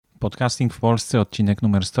Podcasting w Polsce, odcinek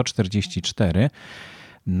numer 144.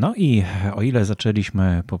 No i o ile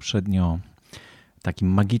zaczęliśmy poprzednio takim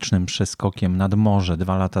magicznym przeskokiem nad morze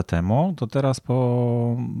 2 lata temu, to teraz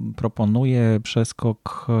proponuję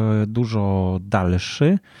przeskok dużo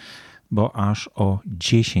dalszy, bo aż o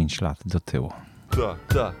 10 lat do tyłu.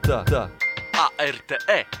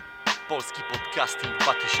 A.R.T.E. Polski Podcasting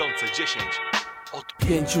 2010. Od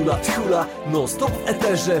 5 lat hula, non-stop w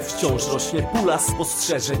eterze wciąż rośnie pula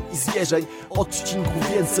spostrzeżeń i zwierzeń.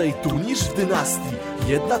 Odcinków więcej tu niż w dynastii.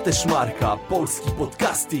 Jedna też marka, Polski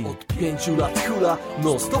Podcasting. Od 5 lat hula,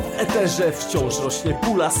 non-stop w eterze wciąż rośnie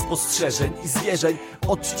pula spostrzeżeń i zwierzeń.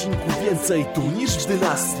 Odcinków więcej tu niż w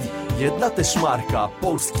dynastii. Jedna też marka,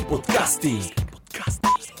 Polski Podcasting.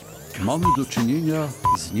 Mamy do czynienia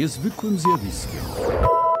z niezwykłym zjawiskiem.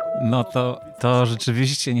 No to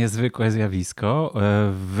rzeczywiście niezwykłe zjawisko,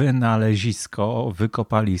 wynalezisko,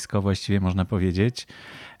 wykopalisko właściwie można powiedzieć.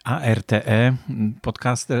 A.R.T.E,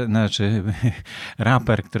 podcaster,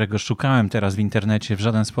 raper, którego szukałem teraz w internecie, w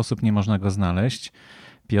żaden sposób nie można go znaleźć.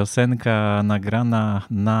 Piosenka nagrana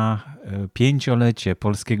na 5-lecie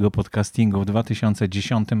polskiego podcastingu w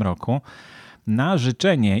 2010 roku. Na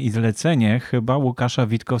życzenie i zlecenie chyba Łukasza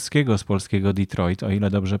Witkowskiego z polskiego Detroit, o ile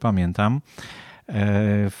dobrze pamiętam.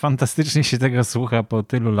 Fantastycznie się tego słucha po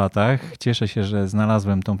tylu latach. Cieszę się, że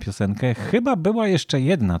znalazłem tą piosenkę. Chyba była jeszcze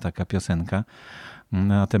jedna taka piosenka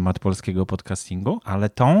na temat polskiego podcastingu, ale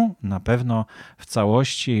tą na pewno w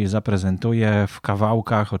całości zaprezentuję w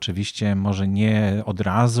kawałkach. Oczywiście może nie od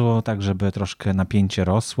razu, tak żeby troszkę napięcie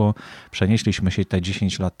rosło. Przenieśliśmy się te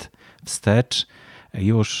 10 lat wstecz.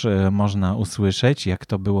 Już można usłyszeć, jak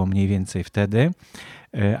to było mniej więcej wtedy.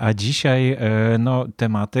 A dzisiaj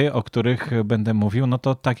tematy, o których będę mówił, no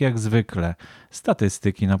to tak jak zwykle.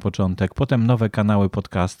 Statystyki na początek, potem nowe kanały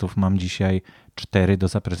podcastów. Mam dzisiaj 4 do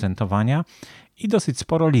zaprezentowania i dosyć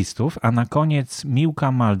sporo listów, a na koniec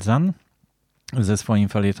Miłka Maldzan ze swoim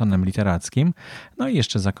felietonem literackim. No i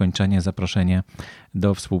jeszcze zakończenie, zaproszenie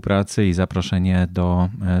do współpracy i zaproszenie do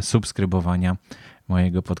subskrybowania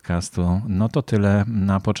mojego podcastu. No to tyle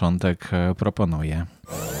na początek proponuję.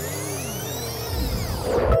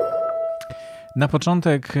 Na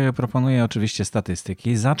początek proponuję oczywiście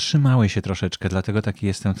statystyki. Zatrzymały się troszeczkę, dlatego taki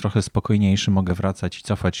jestem trochę spokojniejszy. Mogę wracać i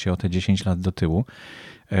cofać się o te 10 lat do tyłu.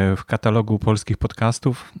 W katalogu polskich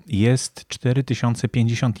podcastów jest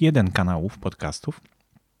 4051 kanałów podcastów,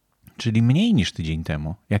 czyli mniej niż tydzień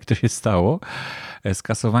temu. Jak to się stało?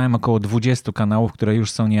 Skasowałem około 20 kanałów, które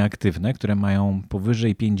już są nieaktywne, które mają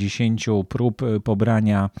powyżej 50 prób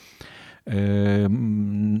pobrania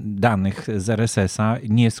danych z RSS-a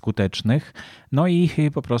nieskutecznych, no i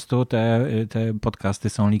po prostu te podcasty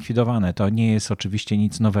są likwidowane. To nie jest oczywiście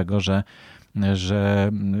nic nowego,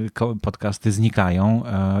 że podcasty znikają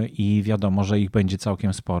i wiadomo, że ich będzie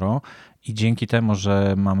całkiem sporo i dzięki temu,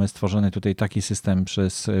 że mamy stworzony tutaj taki system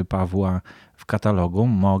przez Pawła w katalogu,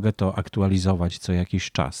 mogę to aktualizować co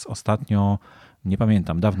jakiś czas. Ostatnio, nie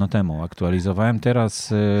pamiętam, dawno temu aktualizowałem,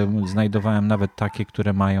 teraz znajdowałem nawet takie,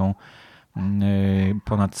 które mają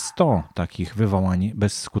ponad 100 takich wywołań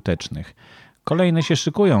bezskutecznych. Kolejne się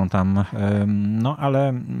szykują tam, no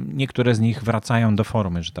ale niektóre z nich wracają do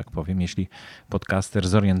formy, że tak powiem. Jeśli podcaster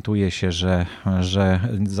zorientuje się, że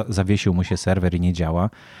zawiesił mu się serwer i nie działa,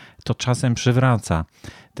 to czasem przywraca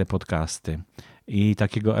te podcasty. I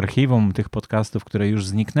takiego archiwum tych podcastów, które już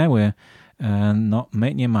zniknęły, no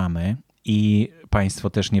my nie mamy. I państwo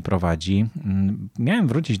też nie prowadzi. Miałem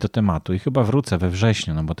wrócić do tematu i chyba wrócę we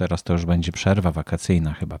wrześniu, no bo teraz to już będzie przerwa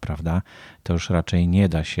wakacyjna chyba, prawda? To już raczej nie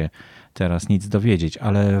da się teraz nic dowiedzieć,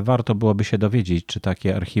 ale warto byłoby się dowiedzieć, czy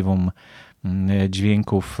takie archiwum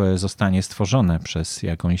dźwięków zostanie stworzone przez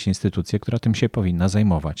jakąś instytucję, która tym się powinna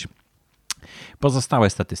zajmować. Pozostałe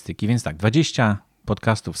statystyki, więc tak, 20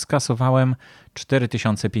 podcastów skasowałem,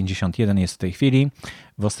 4051 jest w tej chwili.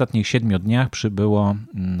 W ostatnich 7 dniach przybyło,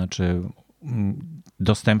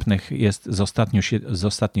 dostępnych jest z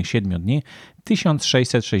ostatnich 7 dni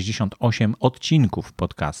 1668 odcinków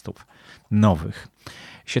podcastów nowych.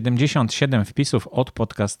 77 wpisów od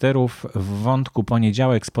podcasterów w wątku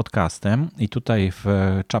poniedziałek z podcastem i tutaj w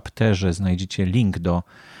chapterze znajdziecie link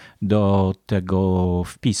do tego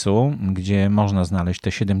wpisu, gdzie można znaleźć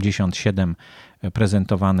te 77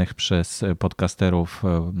 prezentowanych przez podcasterów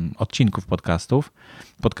odcinków podcastów.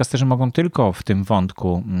 Podcasterzy mogą tylko w tym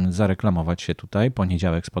wątku zareklamować się tutaj,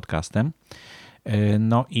 poniedziałek z podcastem.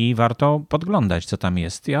 No i warto podglądać, co tam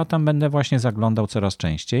jest. Ja tam będę właśnie zaglądał coraz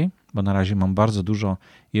częściej, bo na razie mam bardzo dużo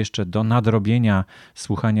jeszcze do nadrobienia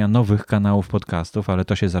słuchania nowych kanałów podcastów, ale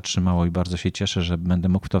to się zatrzymało i bardzo się cieszę, że będę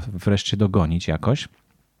mógł to wreszcie dogonić jakoś.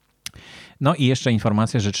 No i jeszcze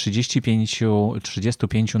informacja, że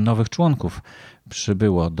 35 nowych członków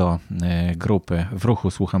przybyło do grupy W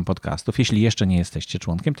Ruchu Słucham Podcastów. Jeśli jeszcze nie jesteście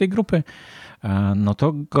członkiem tej grupy, no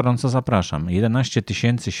to gorąco zapraszam. 11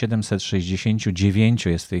 769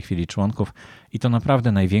 jest w tej chwili członków i to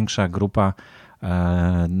naprawdę największa grupa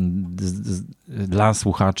dla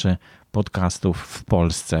słuchaczy podcastów w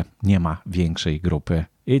Polsce. Nie ma większej grupy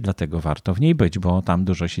i dlatego warto w niej być, bo tam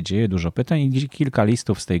dużo się dzieje, dużo pytań i kilka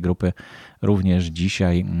listów z tej grupy również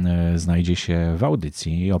dzisiaj znajdzie się w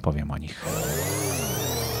audycji i opowiem o nich.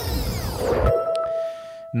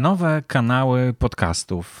 Nowe kanały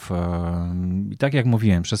podcastów. I tak jak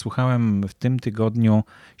mówiłem, przesłuchałem w tym tygodniu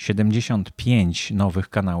 75 nowych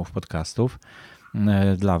kanałów podcastów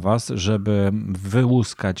dla Was, żeby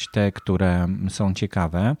wyłuskać te, które są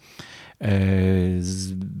ciekawe.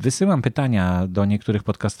 Wysyłam pytania do niektórych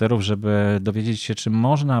podcasterów, żeby dowiedzieć się, czy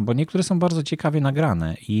można, bo niektóre są bardzo ciekawie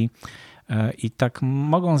nagrane i tak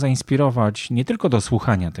mogą zainspirować nie tylko do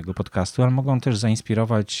słuchania tego podcastu, ale mogą też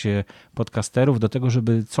zainspirować podcasterów do tego,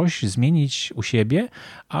 żeby coś zmienić u siebie,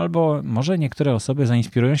 albo może niektóre osoby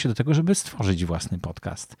zainspirują się do tego, żeby stworzyć własny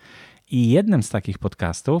podcast. I jednym z takich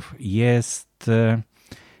podcastów jest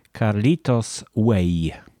Carlitos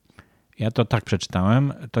Way. Ja to tak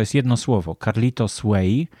przeczytałem. To jest jedno słowo. Carlitos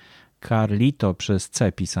Way. Carlito przez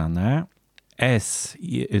C pisane.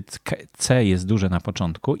 C jest duże na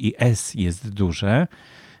początku i S jest duże,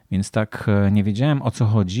 więc tak nie wiedziałem, o co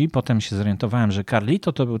chodzi. Potem się zorientowałem, że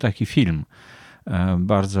Carlito to był taki film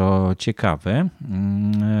bardzo ciekawy,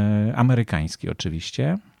 amerykański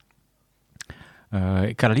oczywiście.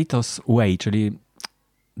 Carlitos Way, czyli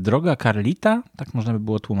droga Carlita, tak można by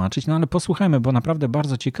było tłumaczyć, no ale posłuchajmy, bo naprawdę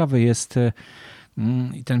bardzo ciekawy jest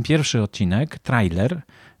ten pierwszy odcinek, trailer,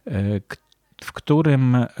 w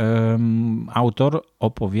którym autor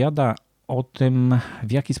opowiada o tym,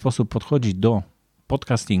 w jaki sposób podchodzi do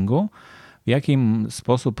podcastingu, w jaki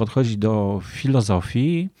sposób podchodzi do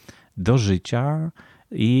filozofii, do życia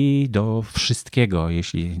i do wszystkiego,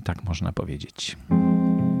 jeśli tak można powiedzieć.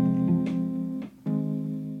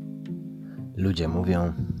 Ludzie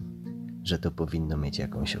mówią, że to powinno mieć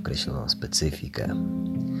jakąś określoną specyfikę,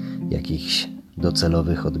 jakichś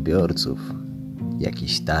docelowych odbiorców,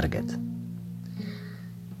 jakiś target.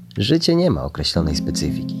 Życie nie ma określonej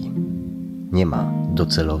specyfiki, nie ma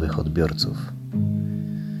docelowych odbiorców.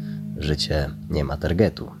 Życie nie ma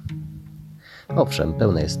targetu. Owszem,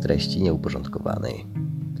 pełne jest treści nieuporządkowanej.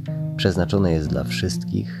 Przeznaczone jest dla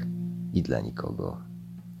wszystkich i dla nikogo.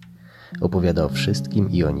 Opowiada o wszystkim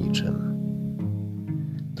i o niczym.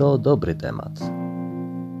 To dobry temat.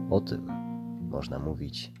 O tym można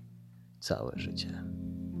mówić całe życie.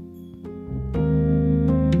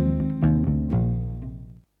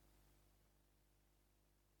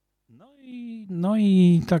 No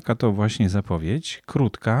i taka to właśnie zapowiedź.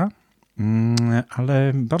 Krótka,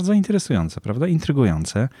 ale bardzo interesująca, prawda?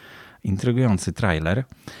 Intrygujący trailer.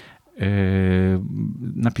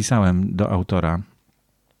 Napisałem do autora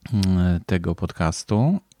tego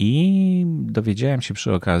podcastu i dowiedziałem się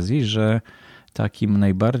przy okazji, że takim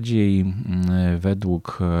najbardziej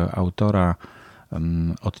według autora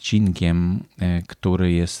odcinkiem,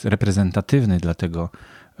 który jest reprezentatywny dla tego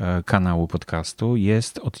kanału podcastu,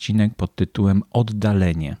 jest odcinek pod tytułem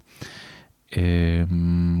Oddalenie.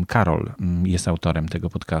 Karol jest autorem tego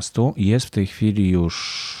podcastu i jest w tej chwili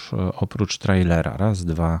już oprócz trailera 1,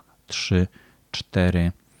 2, 3,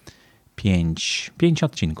 4, 5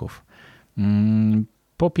 odcinków.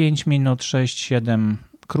 Po 5 minut, 6, 7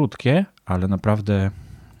 krótkie, ale naprawdę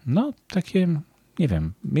no takie, nie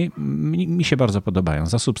wiem, mi się bardzo podobają.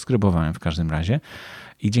 Zasubskrybowałem w każdym razie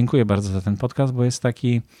i dziękuję bardzo za ten podcast, bo jest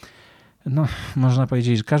taki, no można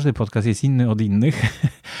powiedzieć, że każdy podcast jest inny od innych,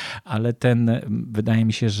 ale ten wydaje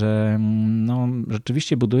mi się, że no,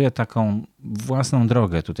 rzeczywiście buduje taką własną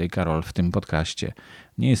drogę tutaj Karol w tym podcaście.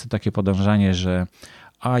 Nie jest to takie podążanie, że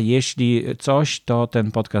a jeśli coś, to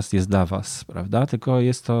ten podcast jest dla was, prawda? Tylko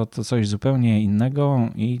jest to coś zupełnie innego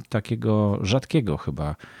i takiego rzadkiego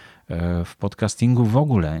chyba w podcastingu w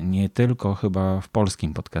ogóle, nie tylko chyba w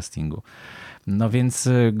polskim podcastingu. No więc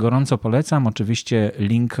gorąco polecam. Oczywiście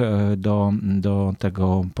link do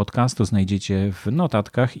tego podcastu znajdziecie w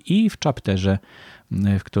notatkach i w chapterze,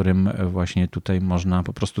 w którym właśnie tutaj można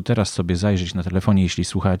po prostu teraz sobie zajrzeć na telefonie. Jeśli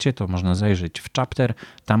słuchacie, to można zajrzeć w chapter,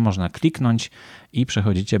 tam można kliknąć i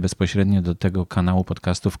przechodzicie bezpośrednio do tego kanału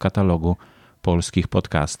podcastów w katalogu polskich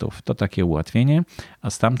podcastów. To takie ułatwienie, a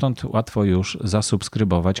stamtąd łatwo już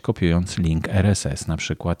zasubskrybować, kopiując link RSS na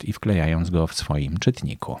przykład i wklejając go w swoim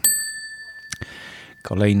czytniku.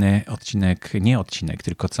 Kolejny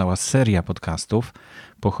tylko cała seria podcastów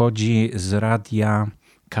pochodzi z Radia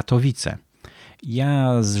Katowice.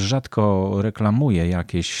 Ja rzadko reklamuję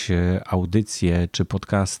jakieś audycje czy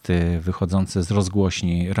podcasty wychodzące z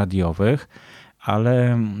rozgłośni radiowych,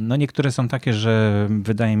 ale no niektóre są takie, że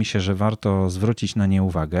wydaje mi się, że warto zwrócić na nie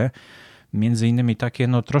uwagę. Między innymi takie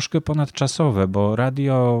no troszkę ponadczasowe, bo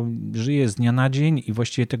radio żyje z dnia na dzień i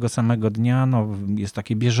właściwie tego samego dnia no, jest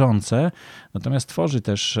takie bieżące, natomiast tworzy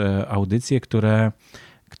też audycje,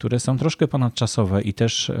 które są troszkę ponadczasowe i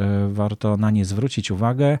też warto na nie zwrócić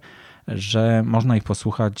uwagę, że można ich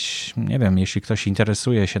posłuchać, nie wiem, jeśli ktoś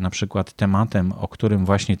interesuje się na przykład tematem, o którym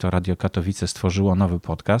właśnie to Radio Katowice stworzyło nowy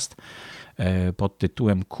podcast pod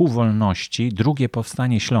tytułem Ku wolności, drugie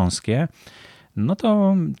powstanie śląskie, no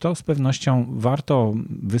to z pewnością warto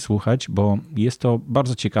wysłuchać, bo jest to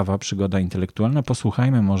bardzo ciekawa przygoda intelektualna.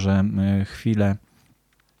 Posłuchajmy może chwilę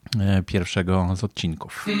pierwszego z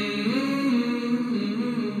odcinków.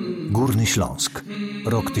 Górny Śląsk,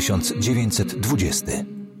 rok 1920.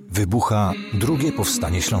 Wybucha drugie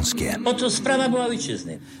powstanie śląskie. Oto sprawa była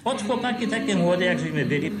ojczyzny. Od chłopaki takie młode, jak żeśmy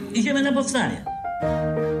byli, idziemy na powstanie.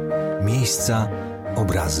 Miejsca,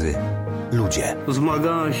 obrazy, ludzie.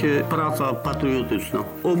 Zmagała się praca patriotyczna,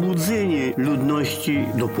 obudzenie ludności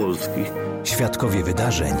do Polski. Świadkowie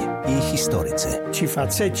wydarzeń i historycy. Ci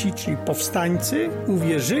faceci, ci powstańcy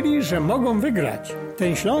uwierzyli, że mogą wygrać,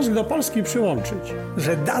 ten Śląsk do Polski przyłączyć,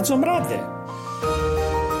 że dadzą radę.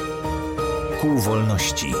 Ku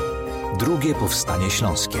wolności. Drugie powstanie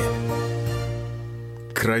śląskie.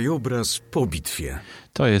 Krajobraz po bitwie.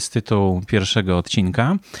 To jest tytuł pierwszego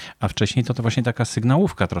odcinka, a wcześniej to właśnie taka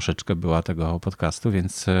sygnałówka troszeczkę była tego podcastu,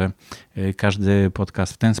 więc każdy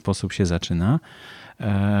podcast w ten sposób się zaczyna.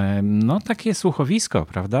 No takie słuchowisko,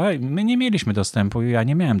 prawda? My nie mieliśmy dostępu, ja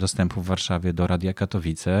nie miałem dostępu w Warszawie do Radia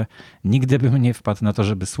Katowice. Nigdy bym nie wpadł na to,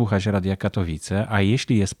 żeby słuchać Radia Katowice, a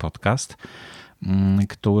jeśli jest podcast,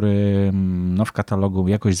 który no, w katalogu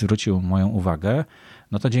jakoś zwrócił moją uwagę,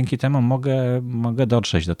 no to dzięki temu mogę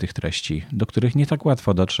dotrzeć do tych treści, do których nie tak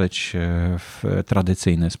łatwo dotrzeć w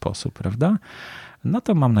tradycyjny sposób, prawda? No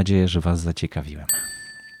to mam nadzieję, że was zaciekawiłem.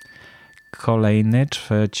 Kolejny,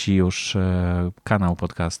 trzeci już kanał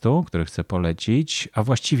podcastu, który chcę polecić, a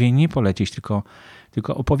właściwie nie polecić,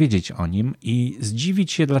 tylko opowiedzieć o nim i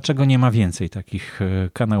zdziwić się, dlaczego nie ma więcej takich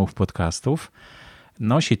kanałów podcastów.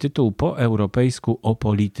 Nosi tytuł Po europejsku o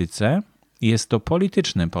polityce. Jest to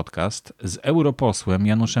polityczny podcast z europosłem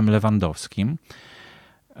Januszem Lewandowskim.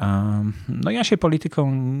 No ja się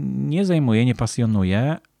polityką nie zajmuję, nie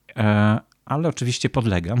pasjonuję, ale oczywiście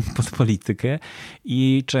podlegam pod politykę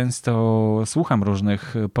i często słucham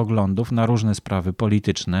różnych poglądów na różne sprawy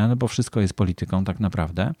polityczne, no bo wszystko jest polityką tak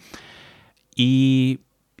naprawdę. I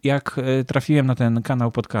jak trafiłem na ten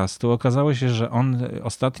kanał podcastu, okazało się, że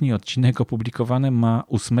ostatni odcinek opublikowany ma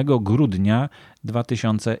 8 grudnia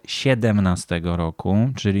 2017 roku,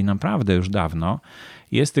 czyli naprawdę już dawno.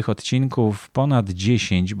 Jest tych odcinków ponad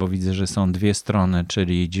 10, bo widzę, że są 2 strony,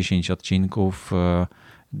 czyli 10 odcinków,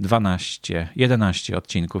 11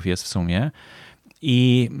 odcinków jest w sumie.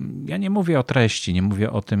 I ja nie mówię o treści, nie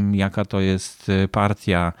mówię o tym, jaka to jest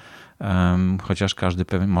partia, chociaż każdy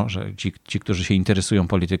pewnie może, ci, którzy się interesują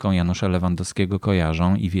polityką Janusza Lewandowskiego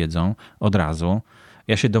kojarzą i wiedzą od razu.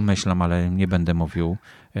 Ja się domyślam, ale nie będę mówił,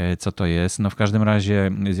 co to jest. No w każdym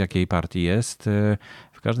razie z jakiej partii jest.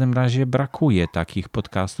 W każdym razie brakuje takich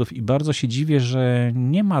podcastów i bardzo się dziwię, że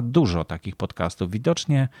nie ma dużo takich podcastów.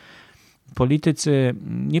 Widocznie politycy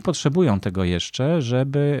nie potrzebują tego jeszcze,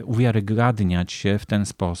 żeby uwiarygadniać się w ten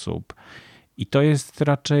sposób. I to jest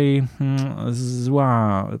raczej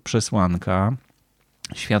zła przesłanka.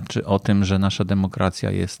 Świadczy o tym, że nasza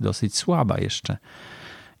demokracja jest dosyć słaba jeszcze.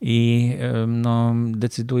 I no,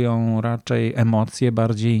 decydują raczej emocje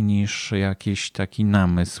bardziej niż jakiś taki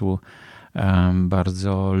namysł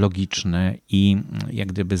bardzo logiczny i jak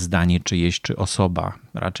gdyby zdanie czyjeś czy osoba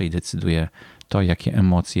raczej decyduje to, jakie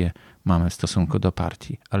emocje mamy w stosunku do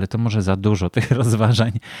partii. Ale to może za dużo tych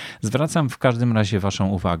rozważań. Zwracam w każdym razie waszą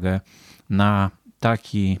uwagę na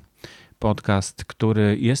taki podcast,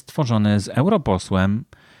 który jest tworzony z europosłem.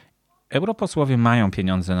 Europosłowie mają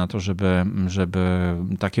pieniądze na to, żeby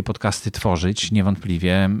takie podcasty tworzyć,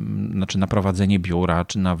 niewątpliwie, znaczy na prowadzenie biura,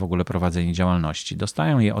 czy na w ogóle prowadzenie działalności.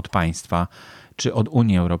 Dostają je od państwa, czy od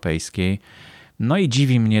Unii Europejskiej. No i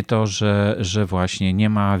dziwi mnie to, że właśnie nie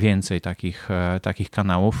ma więcej takich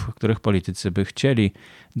kanałów, w których politycy by chcieli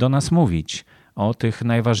do nas mówić o tych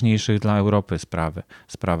najważniejszych dla Europy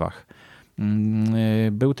sprawach.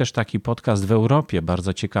 Był też taki podcast w Europie,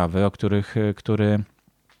 bardzo ciekawy, który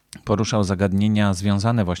poruszał zagadnienia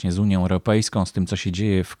związane właśnie z Unią Europejską, z tym, co się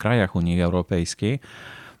dzieje w krajach Unii Europejskiej.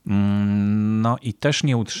 No i też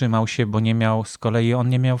nie utrzymał się, bo z kolei on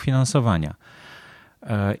nie miał finansowania.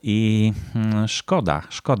 I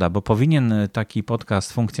szkoda, bo powinien taki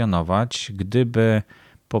podcast funkcjonować, gdyby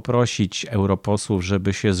poprosić europosłów,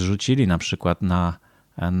 żeby się zrzucili na przykład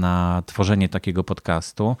na tworzenie takiego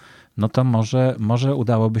podcastu, no to może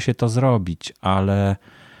udałoby się to zrobić, ale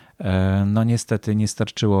no niestety nie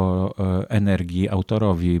starczyło energii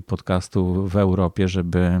autorowi podcastu w Europie,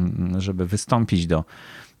 żeby wystąpić do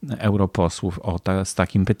europosłów z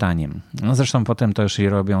takim pytaniem. No zresztą potem też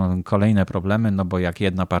robią kolejne problemy, no bo jak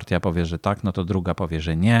jedna partia powie, że tak, no to druga powie,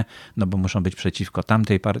 że nie, no bo muszą być przeciwko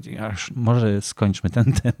tamtej partii. Może skończmy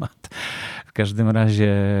ten temat. W każdym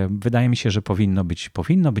razie wydaje mi się, że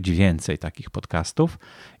powinno być więcej takich podcastów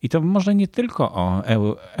i to może nie tylko o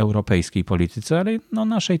europejskiej polityce, ale no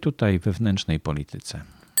naszej tutaj wewnętrznej polityce.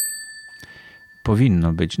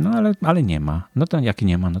 Powinno być, no ale nie ma. No to jak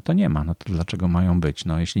nie ma, no to nie ma. No to dlaczego mają być?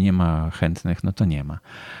 No jeśli nie ma chętnych, no to nie ma.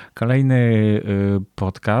 Kolejny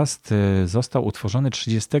podcast został utworzony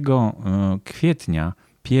 30 kwietnia.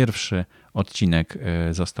 Pierwszy odcinek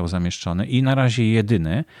został zamieszczony i na razie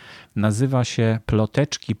jedyny. Nazywa się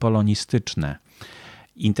Ploteczki polonistyczne.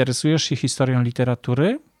 Interesujesz się historią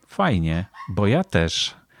literatury? Fajnie, bo ja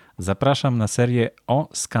też. Zapraszam na serię o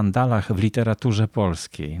skandalach w literaturze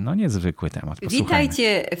polskiej. No niezwykły temat. Posłuchajmy.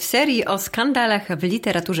 Witajcie w serii o skandalach w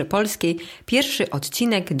literaturze polskiej. Pierwszy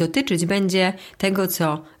odcinek dotyczyć będzie tego,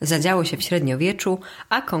 co zadziało się w średniowieczu,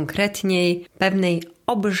 a konkretniej pewnej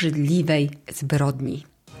obrzydliwej zbrodni.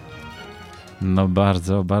 No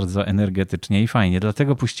bardzo, bardzo energetycznie i fajnie.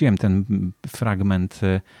 Dlatego puściłem ten fragment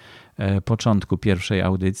początku pierwszej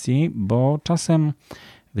audycji, bo czasem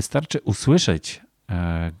wystarczy usłyszeć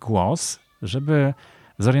głos, żeby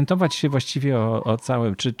zorientować się właściwie o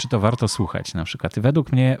całym, czy to warto słuchać na przykład.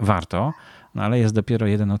 Według mnie warto, no ale jest dopiero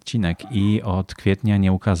jeden odcinek i od kwietnia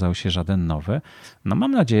nie ukazał się żaden nowy. No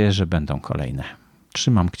mam nadzieję, że będą kolejne.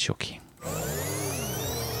 Trzymam kciuki.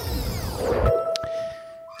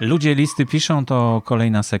 Ludzie listy piszą, to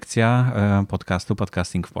kolejna sekcja podcastu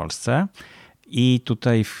Podcasting w Polsce. I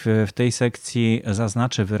tutaj w tej sekcji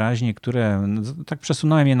zaznaczę wyraźnie, które tak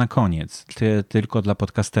przesunąłem je na koniec, tylko dla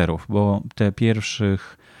podcasterów, bo te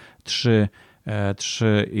pierwszych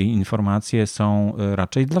trzy informacje są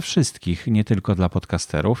raczej dla wszystkich, nie tylko dla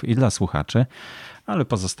podcasterów i dla słuchaczy, ale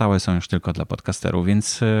pozostałe są już tylko dla podcasterów,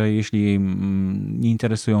 więc jeśli nie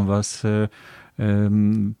interesują Was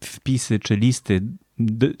wpisy czy listy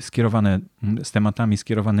skierowane z tematami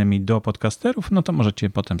skierowanymi do podcasterów, no to możecie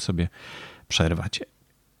potem sobie przerwać.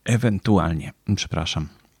 Ewentualnie,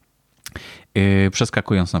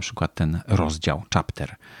 przeskakując na przykład ten rozdział,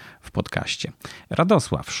 chapter w podcaście.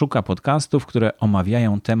 Radosław szuka podcastów, które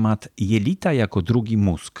omawiają temat jelita jako drugi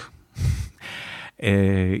mózg.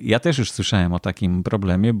 Ja też już słyszałem o takim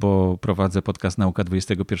problemie, bo prowadzę podcast Nauka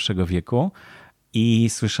XXI wieku i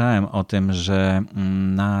słyszałem o tym, że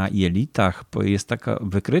na jelitach jest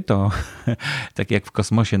wykryto, tak jak w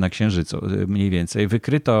kosmosie na Księżycu mniej więcej,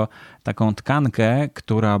 wykryto taką tkankę,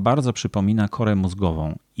 która bardzo przypomina korę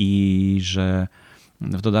mózgową i że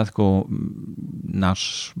w dodatku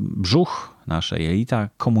nasz brzuch, nasze jelita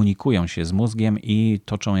komunikują się z mózgiem i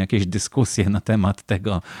toczą jakieś dyskusje na temat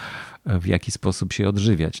tego, w jaki sposób się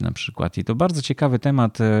odżywiać na przykład. I to bardzo ciekawy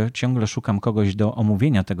temat. Ciągle szukam kogoś do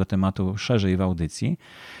omówienia tego tematu szerzej w audycji.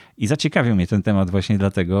 I zaciekawił mnie ten temat właśnie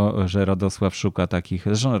dlatego, że Radosław szuka takich.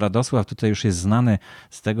 Zresztą Radosław tutaj już jest znany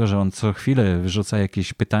z tego, że on co chwilę wyrzuca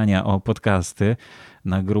jakieś pytania o podcasty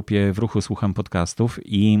na grupie W Ruchu Słucham Podcastów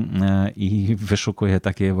i wyszukuje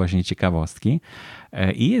takie właśnie ciekawostki.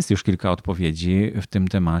 I jest już kilka odpowiedzi w tym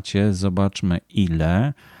temacie. Zobaczmy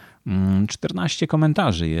ile. 14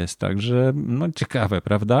 komentarzy jest, także no ciekawe,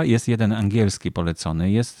 prawda? Jest jeden angielski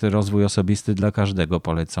polecony, jest rozwój osobisty dla każdego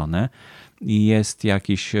polecony i jest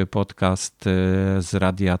jakiś podcast z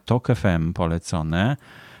radia Tok FM polecony.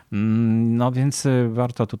 No więc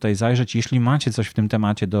warto tutaj zajrzeć. Jeśli macie coś w tym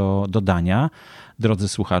temacie do dodania, drodzy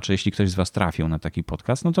słuchacze, jeśli ktoś z Was trafił na taki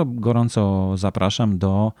podcast, no to gorąco zapraszam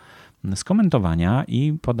do skomentowania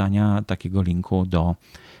i podania takiego linku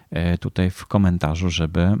tutaj w komentarzu,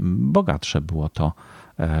 żeby bogatsze było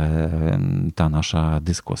ta nasza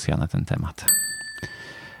dyskusja na ten temat.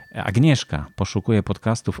 Agnieszka poszukuje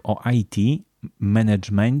podcastów o IT,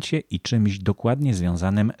 managemencie i czymś dokładnie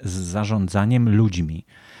związanym z zarządzaniem ludźmi.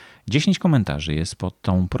 10 komentarzy jest pod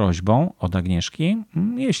tą prośbą od Agnieszki.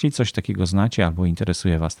 Jeśli coś takiego znacie albo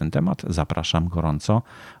interesuje Was ten temat, zapraszam gorąco.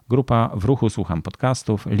 Grupa W Ruchu Słucham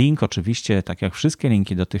Podcastów. Link oczywiście, tak jak wszystkie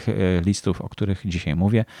linki do tych listów, o których dzisiaj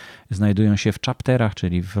mówię, znajdują się w chapterach,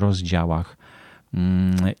 czyli w rozdziałach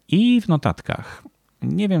i w notatkach.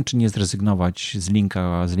 Nie wiem, czy nie zrezygnować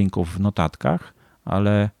z linków w notatkach,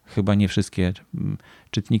 ale chyba nie wszystkie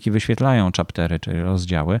czytniki wyświetlają chaptery, czyli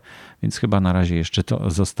rozdziały, więc chyba na razie jeszcze to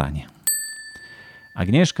zostanie.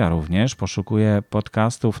 Agnieszka również poszukuje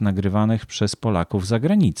podcastów nagrywanych przez Polaków za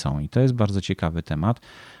granicą i to jest bardzo ciekawy temat.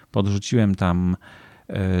 Podrzuciłem tam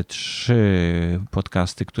 3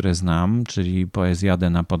 podcasty, które znam, czyli Poezjadę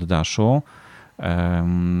na poddaszu,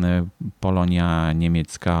 Polonia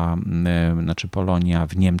niemiecka, znaczy Polonia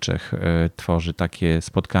w Niemczech tworzy takie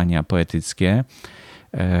spotkania poetyckie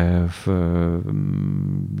w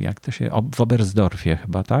Oberstdorfie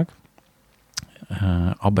chyba, tak?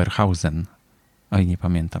 Oberhausen. Oj, nie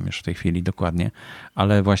pamiętam już w tej chwili dokładnie,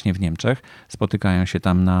 ale właśnie w Niemczech spotykają się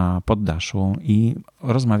tam na poddaszu i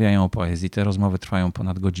rozmawiają o poezji. Te rozmowy trwają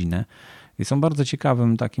ponad godzinę i są bardzo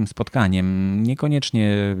ciekawym takim spotkaniem,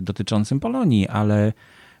 niekoniecznie dotyczącym Polonii, ale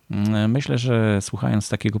myślę, że słuchając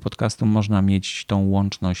takiego podcastu można mieć tą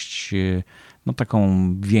łączność, no taką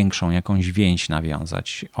większą, jakąś więź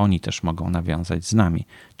nawiązać. Oni też mogą nawiązać z nami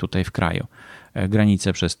tutaj w kraju.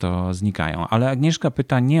 Granice przez to znikają. Ale Agnieszka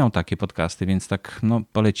pyta nie o takie podcasty, więc tak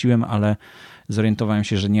poleciłem, ale zorientowałem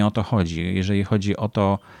się, że nie o to chodzi. Jeżeli chodzi o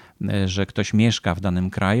to, że ktoś mieszka w danym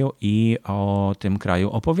kraju i o tym kraju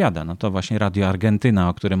opowiada, no to właśnie Radio Argentyna,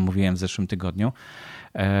 o którym mówiłem w zeszłym tygodniu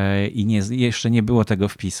i jeszcze nie było tego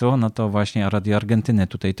wpisu, no to właśnie Radio Argentynę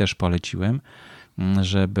tutaj też poleciłem,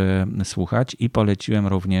 żeby słuchać i poleciłem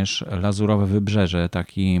również Lazurowe Wybrzeże,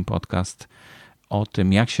 taki podcast o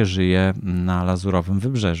tym, jak się żyje na Lazurowym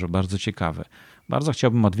Wybrzeżu. Bardzo ciekawy. Bardzo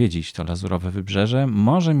chciałbym odwiedzić to Lazurowe Wybrzeże.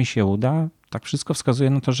 Może mi się uda. Tak wszystko wskazuje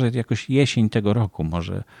na to, że jakoś jesień tego roku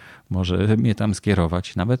może mnie tam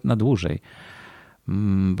skierować, nawet na dłużej.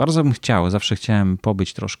 Bardzo bym chciał, zawsze chciałem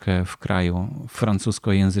pobyć troszkę w kraju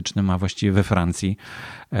francuskojęzycznym, a właściwie we Francji.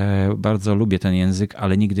 Bardzo lubię ten język,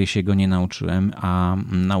 ale nigdy się go nie nauczyłem, a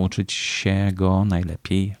nauczyć się go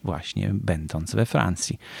najlepiej właśnie będąc we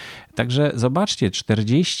Francji. Także zobaczcie,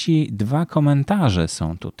 42 komentarze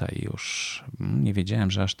są tutaj już. Nie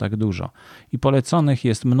wiedziałem, że aż tak dużo. I poleconych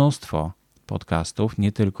jest mnóstwo podcastów,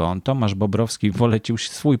 nie tylko on. Tomasz Bobrowski polecił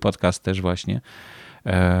swój podcast też właśnie.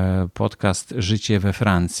 Podcast Życie we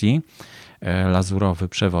Francji,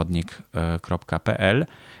 lazurowyprzewodnik.pl.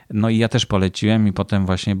 No i ja też poleciłem i potem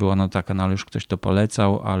właśnie było no już ktoś to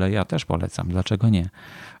polecał, ale ja też polecam, dlaczego nie?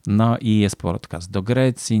 No i jest podcast do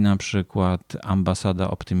Grecji na przykład, Ambasada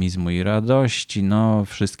Optymizmu i Radości, no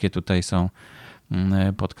wszystkie tutaj są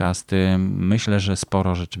podcasty. Myślę, że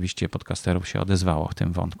sporo rzeczywiście podcasterów się odezwało w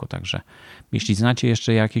tym wątku, także jeśli znacie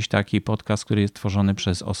jeszcze jakiś taki podcast, który jest tworzony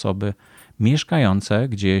przez osoby mieszkające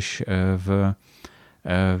gdzieś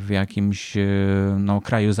w jakimś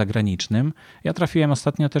kraju zagranicznym. Ja trafiłem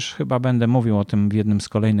ostatnio też, chyba będę mówił o tym w jednym z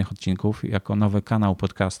kolejnych odcinków, jako nowy kanał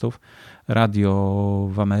podcastów. Radio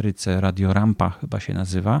w Ameryce, Radio Rampa chyba się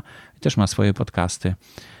nazywa. Też ma swoje podcasty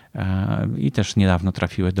i też niedawno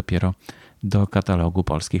trafiły dopiero do katalogu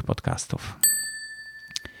polskich podcastów.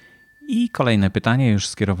 I kolejne pytanie już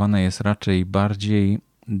skierowane jest raczej bardziej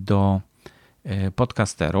do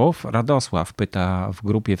podcasterów. Radosław pyta w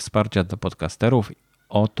grupie wsparcia dla podcasterów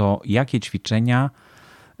o to, jakie ćwiczenia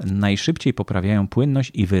najszybciej poprawiają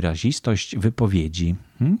płynność i wyrazistość wypowiedzi.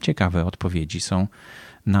 Ciekawe odpowiedzi są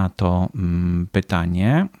na to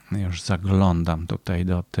pytanie. Już zaglądam tutaj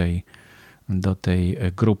do tej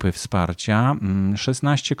grupy wsparcia.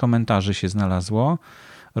 16 komentarzy się znalazło.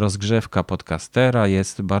 Rozgrzewka podcastera,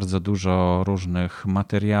 jest bardzo dużo różnych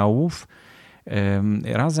materiałów.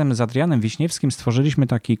 Razem z Adrianem Wiśniewskim stworzyliśmy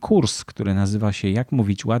taki kurs, który nazywa się Jak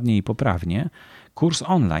mówić ładnie i poprawnie. Kurs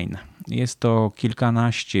online. Jest to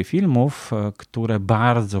kilkanaście filmów, które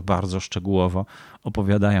bardzo, bardzo szczegółowo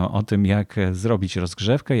opowiadają o tym, jak zrobić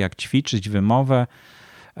rozgrzewkę, jak ćwiczyć wymowę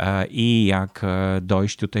i jak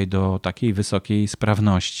dojść tutaj do takiej wysokiej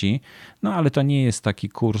sprawności. No ale to nie jest taki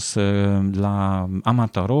kurs dla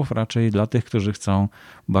amatorów, raczej dla tych, którzy chcą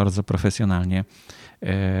bardzo profesjonalnie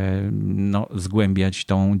zgłębiać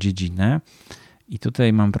tą dziedzinę. I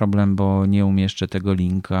tutaj mam problem, bo nie umieszczę tego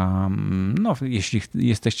linka. No, jeśli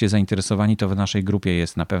jesteście zainteresowani, to w naszej grupie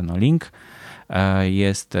jest na pewno link.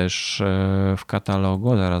 Jest też w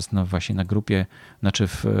katalogu, zaraz właśnie na grupie,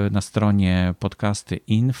 na stronie podcasty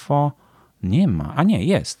info. Nie ma, a nie,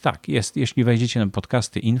 jest, tak, jest. Jeśli wejdziecie na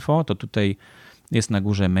podcasty info, to tutaj jest na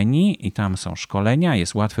górze menu i tam są szkolenia,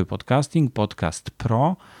 jest łatwy podcasting, podcast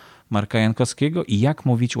pro Marka Jankowskiego i jak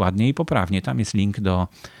mówić ładnie i poprawnie. Tam jest link do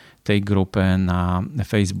tej grupy na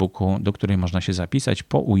Facebooku, do której można się zapisać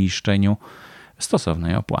po uiszczeniu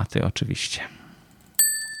stosownej opłaty oczywiście.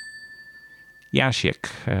 Jasiek,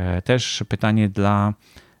 też pytanie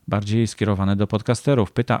bardziej skierowane do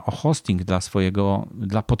podcasterów. Pyta o hosting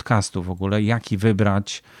dla podcastu w ogóle, jaki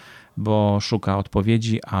wybrać, bo szuka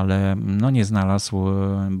odpowiedzi, ale no nie znalazł,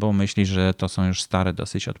 bo myśli, że to są już stare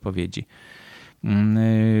dosyć odpowiedzi.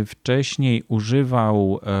 Wcześniej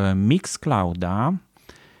używał Mixclouda,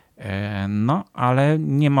 no ale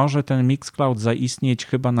nie może ten Mixcloud zaistnieć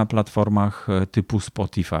chyba na platformach typu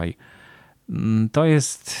Spotify. To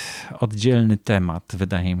jest oddzielny temat,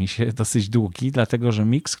 wydaje mi się, dosyć długi, dlatego że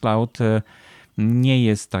Mixcloud nie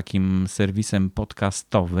jest takim serwisem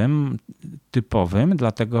podcastowym typowym,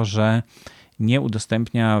 dlatego że nie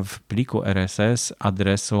udostępnia w pliku RSS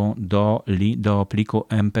adresu do pliku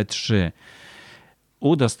MP3.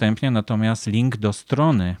 Udostępnia natomiast link do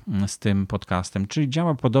strony z tym podcastem, czyli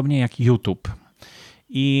działa podobnie jak YouTube.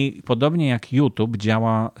 I podobnie jak YouTube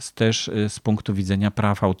działa też z punktu widzenia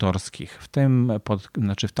praw autorskich.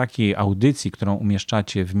 W takiej audycji, którą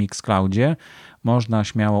umieszczacie w Mixcloudzie, można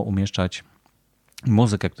śmiało umieszczać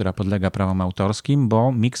muzykę, która podlega prawom autorskim,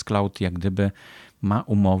 bo Mixcloud jak gdyby ma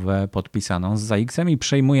umowę podpisaną z ZAX-em i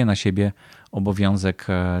przejmuje na siebie obowiązek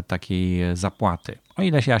takiej zapłaty. O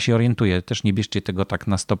ile ja się orientuję, też nie bierzcie tego tak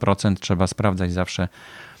na 100%, trzeba sprawdzać zawsze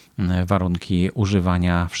warunki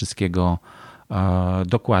używania wszystkiego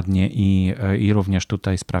dokładnie i również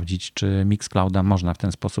tutaj sprawdzić, czy Mixclouda można w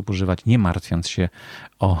ten sposób używać, nie martwiąc się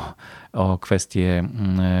o kwestie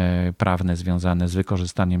prawne związane z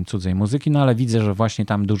wykorzystaniem cudzej muzyki, no ale widzę, że właśnie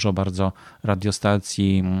tam dużo bardzo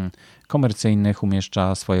radiostacji komercyjnych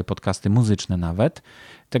umieszcza swoje podcasty muzyczne nawet.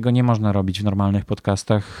 Tego nie można robić w normalnych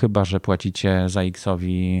podcastach, chyba że płacicie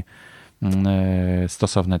ZAX-owi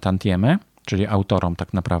stosowne tantiemy, czyli autorom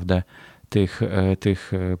tak naprawdę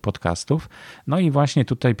tych podcastów. No i właśnie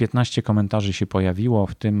tutaj 15 komentarzy się pojawiło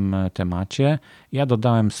w tym temacie. Ja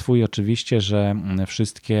dodałem swój oczywiście, że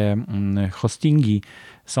wszystkie hostingi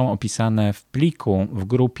są opisane w pliku w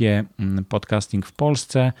grupie Podcasting w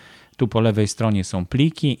Polsce. Tu po lewej stronie są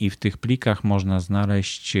pliki i w tych plikach można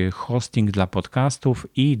znaleźć hosting dla podcastów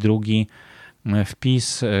i drugi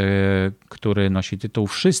wpis, który nosi tytuł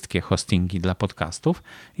Wszystkie hostingi dla podcastów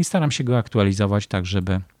i staram się go aktualizować tak,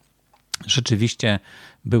 żeby rzeczywiście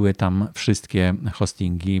były tam wszystkie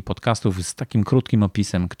hostingi podcastów z takim krótkim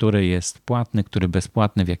opisem, który jest płatny, który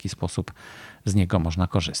bezpłatny, w jaki sposób z niego można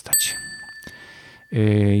korzystać.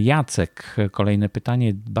 Jacek, kolejne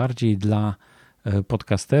pytanie bardziej dla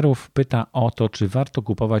podcasterów, pyta o to, czy warto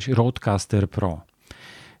kupować Rodecaster Pro.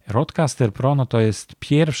 Rodecaster Pro no to jest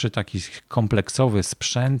pierwszy taki kompleksowy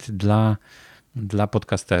sprzęt dla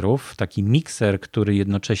podcasterów, taki mikser, który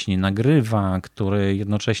jednocześnie nagrywa, który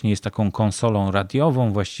jednocześnie jest taką konsolą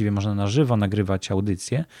radiową, właściwie można na żywo nagrywać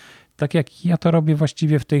audycje, tak jak ja to robię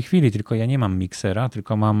właściwie w tej chwili, tylko ja nie mam miksera,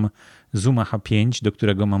 tylko mam Zooma H5, do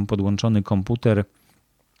którego mam podłączony komputer,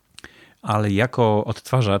 ale jako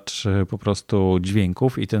odtwarzacz po prostu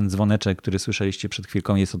dźwięków i ten dzwoneczek, który słyszeliście przed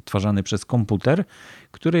chwilką, jest odtwarzany przez komputer,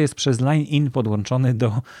 który jest przez line-in podłączony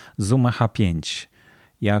do Zooma H5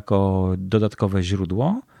 jako dodatkowe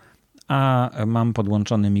źródło, a mam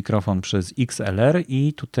podłączony mikrofon przez XLR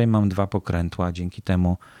i tutaj mam 2 pokrętła, dzięki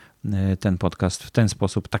temu ten podcast w ten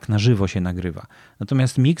sposób tak na żywo się nagrywa.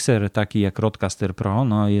 Natomiast mikser taki jak Rodecaster Pro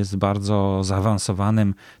no jest bardzo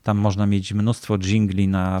zaawansowanym, tam można mieć mnóstwo dżingli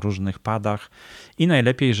na różnych padach i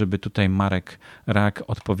najlepiej, żeby tutaj Marek Rak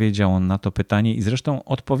odpowiedział na to pytanie i zresztą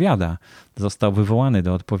odpowiada, został wywołany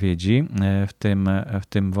do odpowiedzi w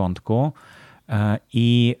tym wątku.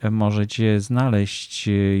 I możecie znaleźć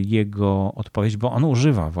jego odpowiedź, bo on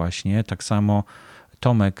używa właśnie, tak samo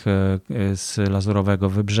Tomek z Lazurowego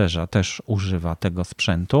Wybrzeża też używa tego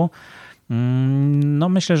sprzętu. No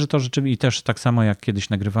myślę, że to rzeczywiście też tak samo jak kiedyś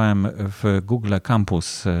nagrywałem w Google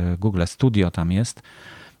Campus, Google Studio tam jest,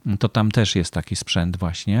 to tam też jest taki sprzęt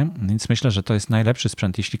właśnie, więc myślę, że to jest najlepszy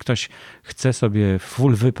sprzęt. Jeśli ktoś chce sobie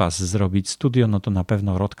full wypas zrobić studio, no to na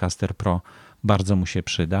pewno Rodecaster Pro bardzo mu się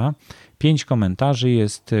przyda. 5 komentarzy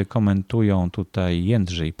jest, komentują tutaj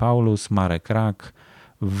Jędrzej Paulus, Marek Rak,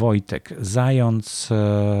 Wojtek Zając,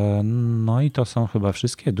 no i to są chyba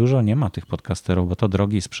wszystkie. Dużo nie ma tych podcasterów, bo to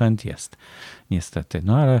drogi sprzęt jest, niestety.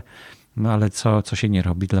 No ale co się nie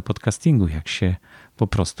robi dla podcastingu, jak się po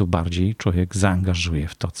prostu bardziej człowiek zaangażuje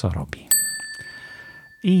w to, co robi.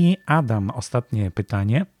 I Adam, ostatnie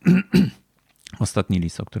pytanie, ostatni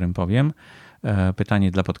list, o którym powiem.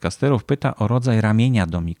 Pytanie dla podcasterów, pyta o rodzaj ramienia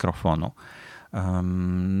do mikrofonu.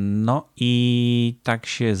 No i tak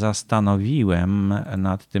się zastanowiłem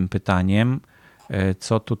nad tym pytaniem,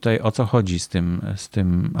 co tutaj, o co chodzi z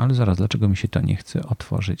tym, ale zaraz, dlaczego mi się to nie chce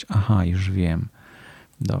otworzyć? Aha, już wiem.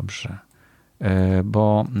 Dobrze.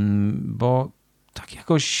 Bo tak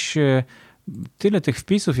jakoś tyle tych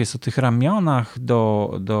wpisów jest o tych ramionach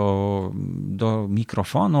do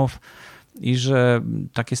mikrofonów, i że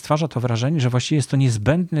takie stwarza to wrażenie, że właściwie jest to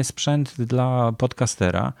niezbędny sprzęt dla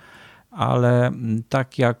podcastera, ale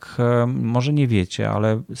tak jak może nie wiecie,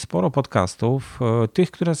 ale sporo podcastów,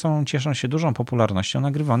 tych, które cieszą się dużą popularnością,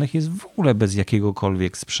 nagrywanych jest w ogóle bez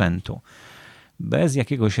jakiegokolwiek sprzętu. Bez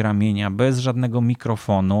jakiegoś ramienia, bez żadnego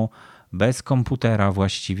mikrofonu, bez komputera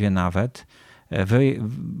właściwie nawet,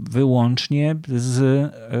 wyłącznie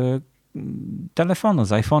z telefonu, z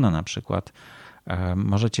iPhone'a na przykład.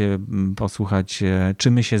 Możecie posłuchać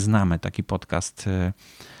Czy my się znamy, taki podcast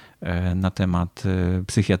na temat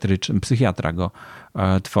psychiatra go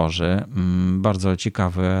tworzy. Bardzo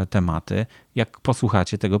ciekawe tematy. Jak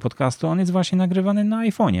posłuchacie tego podcastu, on jest właśnie nagrywany na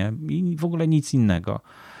iPhone'ie i w ogóle nic innego.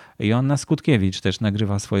 Joanna Skutkiewicz też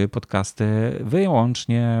nagrywa swoje podcasty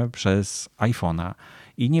wyłącznie przez iPhone'a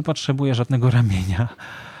i nie potrzebuje żadnego ramienia.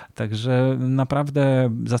 Także naprawdę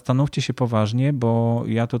zastanówcie się poważnie, bo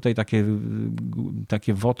ja tutaj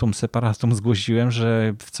takie votum separatum zgłosiłem,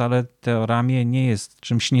 że wcale to ramię nie jest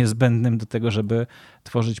czymś niezbędnym do tego, żeby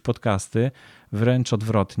tworzyć podcasty. Wręcz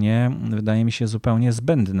odwrotnie, wydaje mi się zupełnie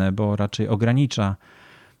zbędne, bo raczej ogranicza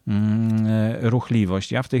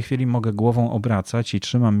ruchliwość. Ja w tej chwili mogę głową obracać i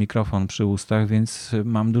trzymam mikrofon przy ustach, więc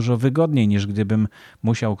mam dużo wygodniej, niż gdybym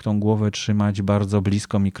musiał tą głowę trzymać bardzo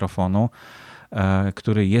blisko mikrofonu,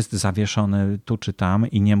 który jest zawieszony tu czy tam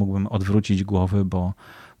i nie mógłbym odwrócić głowy,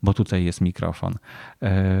 bo tutaj jest mikrofon.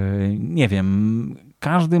 Nie wiem,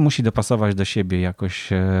 każdy musi dopasować do siebie jakoś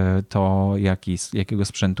to, jakiego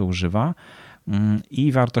sprzętu używa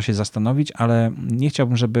i warto się zastanowić, ale nie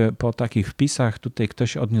chciałbym, żeby po takich wpisach tutaj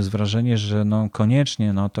ktoś odniósł wrażenie, że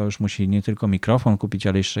koniecznie to już musi nie tylko mikrofon kupić,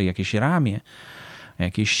 ale jeszcze jakieś ramię,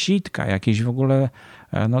 jakieś sitka, jakieś w ogóle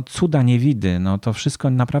cuda niewidy. To wszystko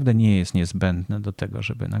naprawdę nie jest niezbędne do tego,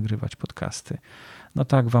 żeby nagrywać podcasty.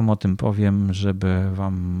 Tak wam o tym powiem, żeby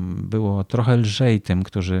wam było trochę lżej tym,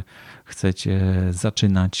 którzy chcecie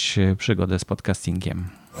zaczynać przygodę z podcastingiem.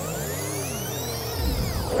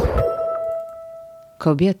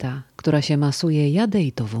 Kobieta, która się masuje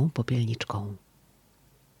jadejtową popielniczką.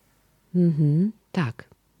 Tak,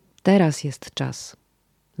 teraz jest czas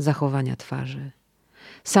zachowania twarzy.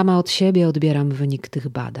 Sama od siebie odbieram wynik tych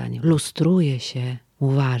badań. Lustruję się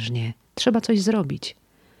uważnie. Trzeba coś zrobić.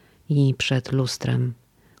 I przed lustrem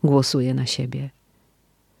głosuję na siebie.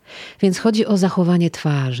 Więc chodzi o zachowanie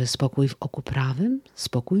twarzy. Spokój w oku prawym,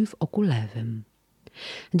 spokój w oku lewym.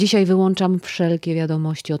 Dzisiaj wyłączam wszelkie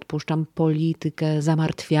wiadomości, odpuszczam politykę,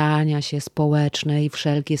 zamartwiania się społeczne i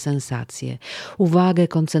wszelkie sensacje. Uwagę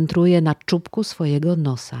koncentruję na czubku swojego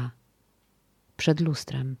nosa. Przed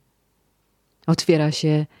lustrem otwiera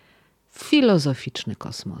się filozoficzny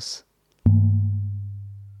kosmos.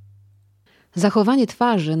 Zachowanie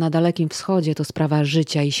twarzy na Dalekim Wschodzie to sprawa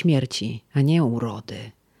życia i śmierci, a nie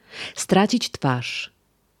urody. Stracić twarz,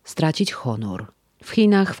 stracić honor. W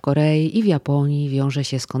Chinach, w Korei i w Japonii wiąże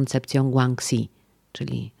się z koncepcją guangxi,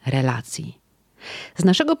 czyli relacji. Z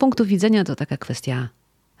naszego punktu widzenia to taka kwestia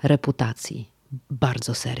reputacji.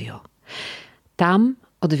 Bardzo serio. Tam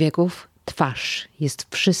od wieków twarz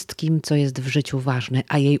jest wszystkim, co jest w życiu ważne,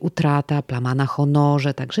 a jej utrata, plama na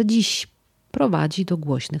honorze, także dziś prowadzi do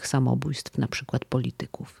głośnych samobójstw, na przykład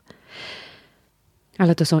polityków.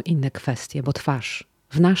 Ale to są inne kwestie, bo twarz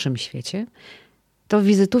w naszym świecie to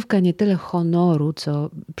wizytówka nie tyle honoru, co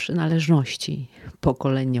przynależności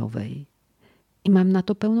pokoleniowej. I mam na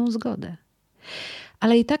to pełną zgodę.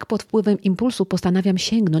 Ale i tak pod wpływem impulsu postanawiam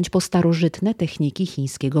sięgnąć po starożytne techniki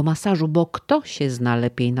chińskiego masażu, bo kto się zna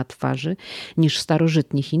lepiej na twarzy niż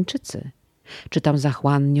starożytni Chińczycy? Czytam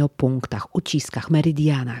zachłannie o punktach, uciskach,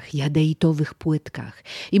 meridianach, jadeitowych płytkach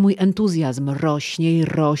i mój entuzjazm rośnie i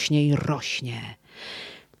rośnie i rośnie.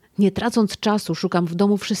 Nie tracąc czasu szukam w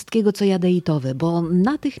domu wszystkiego, co jadeitowe, bo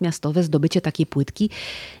natychmiastowe zdobycie takiej płytki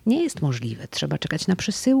nie jest możliwe. Trzeba czekać na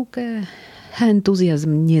przesyłkę, a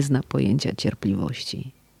entuzjazm nie zna pojęcia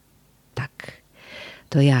cierpliwości. Tak,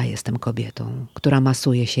 to ja jestem kobietą, która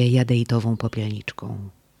masuje się jadeitową popielniczką.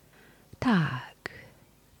 Tak,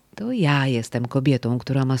 to ja jestem kobietą,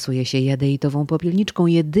 która masuje się jadeitową popielniczką,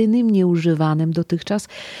 jedynym nieużywanym dotychczas,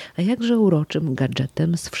 a jakże uroczym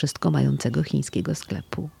gadżetem z wszystko mającego chińskiego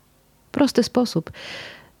sklepu. Prosty sposób,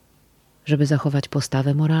 żeby zachować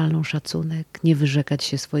postawę moralną, szacunek, nie wyrzekać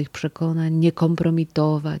się swoich przekonań, nie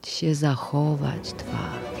kompromitować się, zachować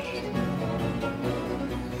twarz.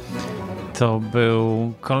 To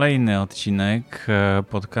był kolejny odcinek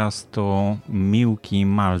podcastu Miłki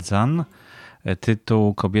Malzan.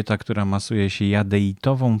 Tytuł Kobieta, która masuje się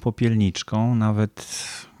jadeitową popielniczką. Nawet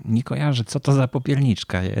nie kojarzę, co to za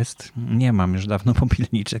popielniczka jest. Nie mam już dawno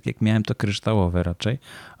popielniczek. Jak miałem, to kryształowe raczej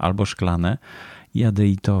albo szklane.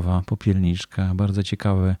 Jadeitowa popielniczka. Bardzo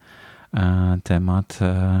ciekawy temat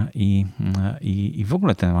i w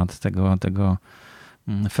ogóle temat tego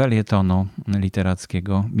felietonu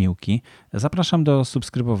literackiego Miłki. Zapraszam do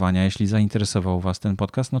subskrybowania. Jeśli zainteresował Was ten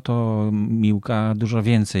podcast, no to Miłka dużo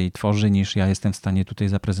więcej tworzy niż ja jestem w stanie tutaj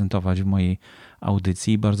zaprezentować w mojej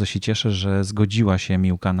audycji. Bardzo się cieszę, że zgodziła się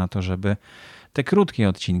Miłka na to, żeby te krótkie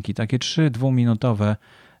odcinki, takie 3-2-minutowe,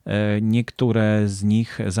 niektóre z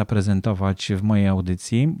nich zaprezentować w mojej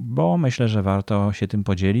audycji, bo myślę, że warto się tym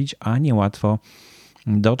podzielić, a niełatwo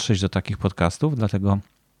dotrzeć do takich podcastów, dlatego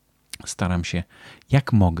staram się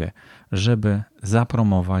jak mogę, żeby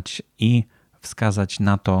zapromować i wskazać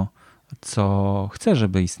na to, co chcę,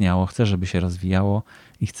 żeby istniało, chcę, żeby się rozwijało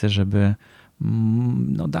i chcę, żeby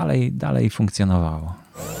dalej funkcjonowało.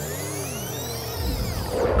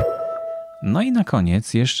 No i na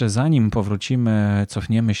koniec, jeszcze zanim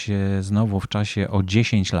cofniemy się znowu w czasie o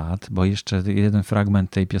 10 lat, bo jeszcze jeden fragment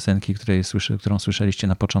tej piosenki, którą słyszeliście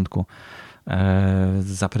na początku,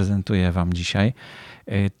 zaprezentuję Wam dzisiaj,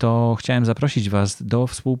 to chciałem zaprosić Was do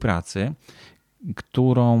współpracy,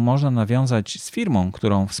 którą można nawiązać z firmą,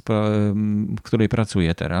 w której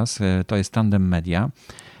pracuję teraz. To jest Tandem Media.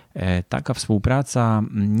 Taka współpraca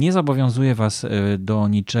nie zobowiązuje Was do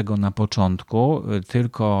niczego na początku,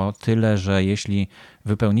 tylko tyle, że jeśli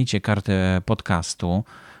wypełnicie kartę podcastu,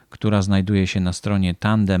 która znajduje się na stronie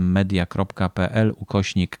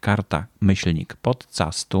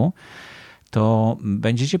tandemmedia.pl/karta-podcastu, to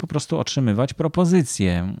będziecie po prostu otrzymywać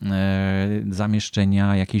propozycje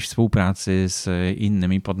zamieszczenia jakiejś współpracy z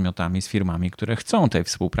innymi podmiotami, z firmami, które chcą tej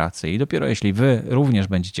współpracy. I dopiero jeśli Wy również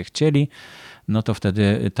będziecie chcieli, no to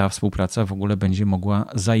wtedy ta współpraca w ogóle będzie mogła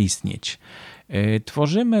zaistnieć.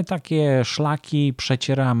 Tworzymy takie szlaki,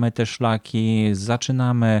 przecieramy te szlaki,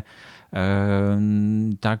 zaczynamy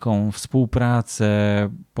taką współpracę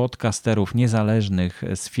podcasterów niezależnych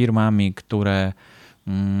z firmami,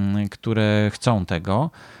 które chcą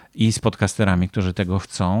tego i z podcasterami, którzy tego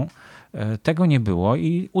chcą. Tego nie było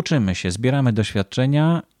i uczymy się, zbieramy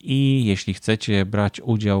doświadczenia i jeśli chcecie brać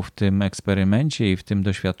udział w tym eksperymencie i w tym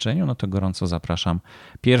doświadczeniu, no to gorąco zapraszam.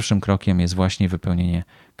 Pierwszym krokiem jest właśnie wypełnienie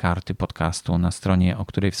karty podcastu na stronie, o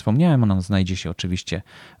której wspomniałem. Ona znajdzie się oczywiście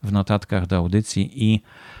w notatkach do audycji i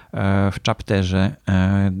w chapterze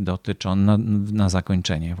na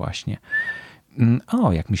zakończenie właśnie.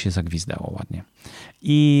 O, jak mi się zagwizdało ładnie.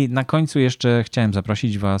 I na końcu jeszcze chciałem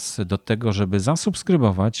zaprosić Was do tego, żeby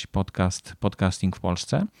zasubskrybować podcast Podcasting w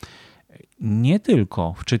Polsce. Nie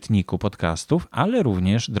tylko w czytniku podcastów, ale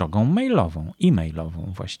również drogą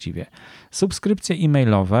e-mailową właściwie. Subskrypcje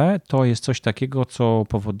e-mailowe to jest coś takiego, co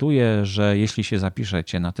powoduje, że jeśli się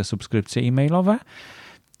zapiszecie na te subskrypcje e-mailowe,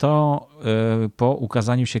 to po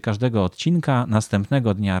ukazaniu się każdego odcinka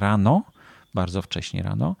następnego dnia rano, bardzo wcześnie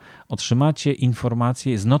rano, otrzymacie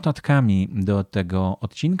informacje z notatkami do tego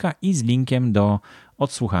odcinka i z linkiem do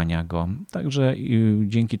odsłuchania go. Także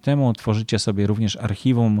dzięki temu tworzycie sobie również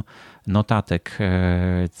archiwum notatek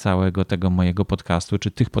całego tego mojego podcastu,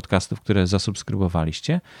 czy tych podcastów, które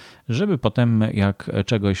zasubskrybowaliście, żeby potem jak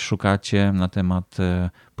czegoś szukacie na temat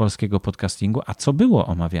polskiego podcastingu, a co było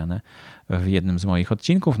omawiane w jednym z moich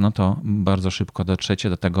odcinków, no to bardzo szybko dotrzecie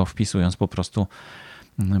do tego, wpisując po prostu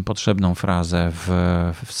potrzebną frazę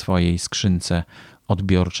w swojej skrzynce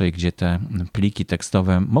odbiorczej, gdzie te pliki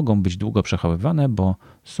tekstowe mogą być długo przechowywane, bo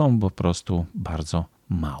są po prostu bardzo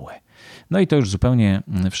małe. No i to już zupełnie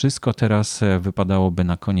wszystko. Teraz wypadałoby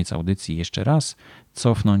na koniec audycji jeszcze raz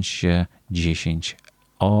cofnąć się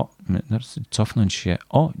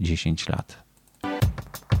o 10 lat.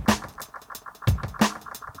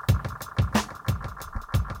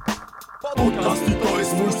 Podcasty to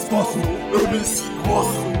jest mój sposób emisji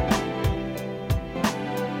głosu.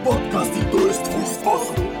 Podcasting to jest twój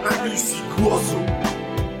sposób emisji głosu.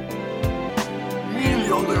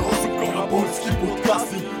 Miliony osób kocha polski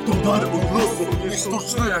podcasting. To dar od losu, nie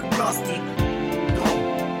sztuczny jak plastik.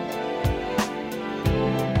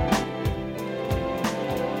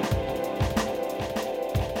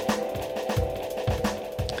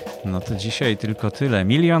 No to dzisiaj tylko tyle.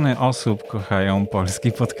 Miliony osób kochają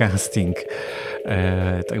polski podcasting.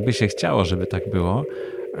 Tak by się chciało, żeby tak było.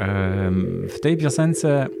 W tej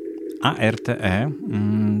piosence A.R.T.E,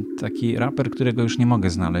 taki raper, którego już nie mogę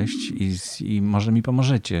znaleźć i może mi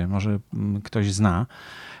pomożecie, może ktoś zna.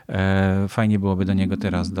 Fajnie byłoby do niego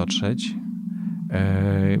teraz dotrzeć.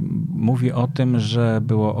 Mówi o tym, że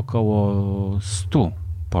było około 100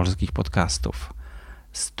 polskich podcastów.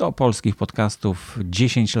 100 polskich podcastów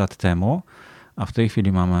 10 lat temu, a w tej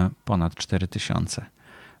chwili mamy ponad 4000.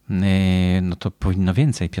 no to powinno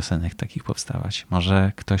więcej piosenek takich powstawać.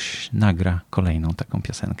 Może ktoś nagra kolejną taką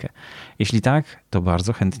piosenkę. Jeśli tak, to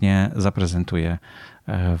bardzo chętnie zaprezentuję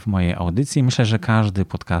w mojej audycji. Myślę, że każdy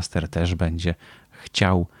podcaster też będzie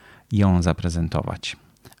chciał ją zaprezentować.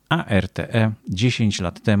 A.R.T.E. 10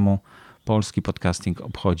 lat temu polski podcasting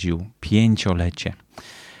obchodził 5-lecie.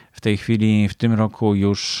 W tej chwili, w tym roku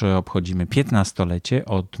już obchodzimy 15-lecie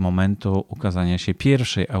od momentu ukazania się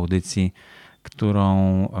pierwszej audycji,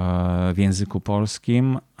 którą w języku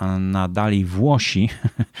polskim nadali Włosi,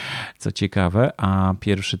 co ciekawe, a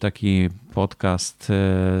pierwszy taki podcast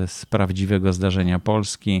z prawdziwego zdarzenia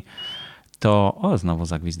Polski to, znowu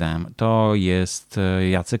zagwizdałem, to jest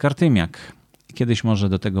Jacek Artymiak. Kiedyś może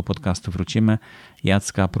do tego podcastu wrócimy.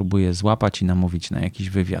 Jacka próbuję złapać i namówić na jakiś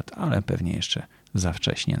wywiad, ale pewnie jeszcze za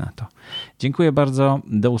wcześnie na to. Dziękuję bardzo.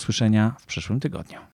 Do usłyszenia w przyszłym tygodniu.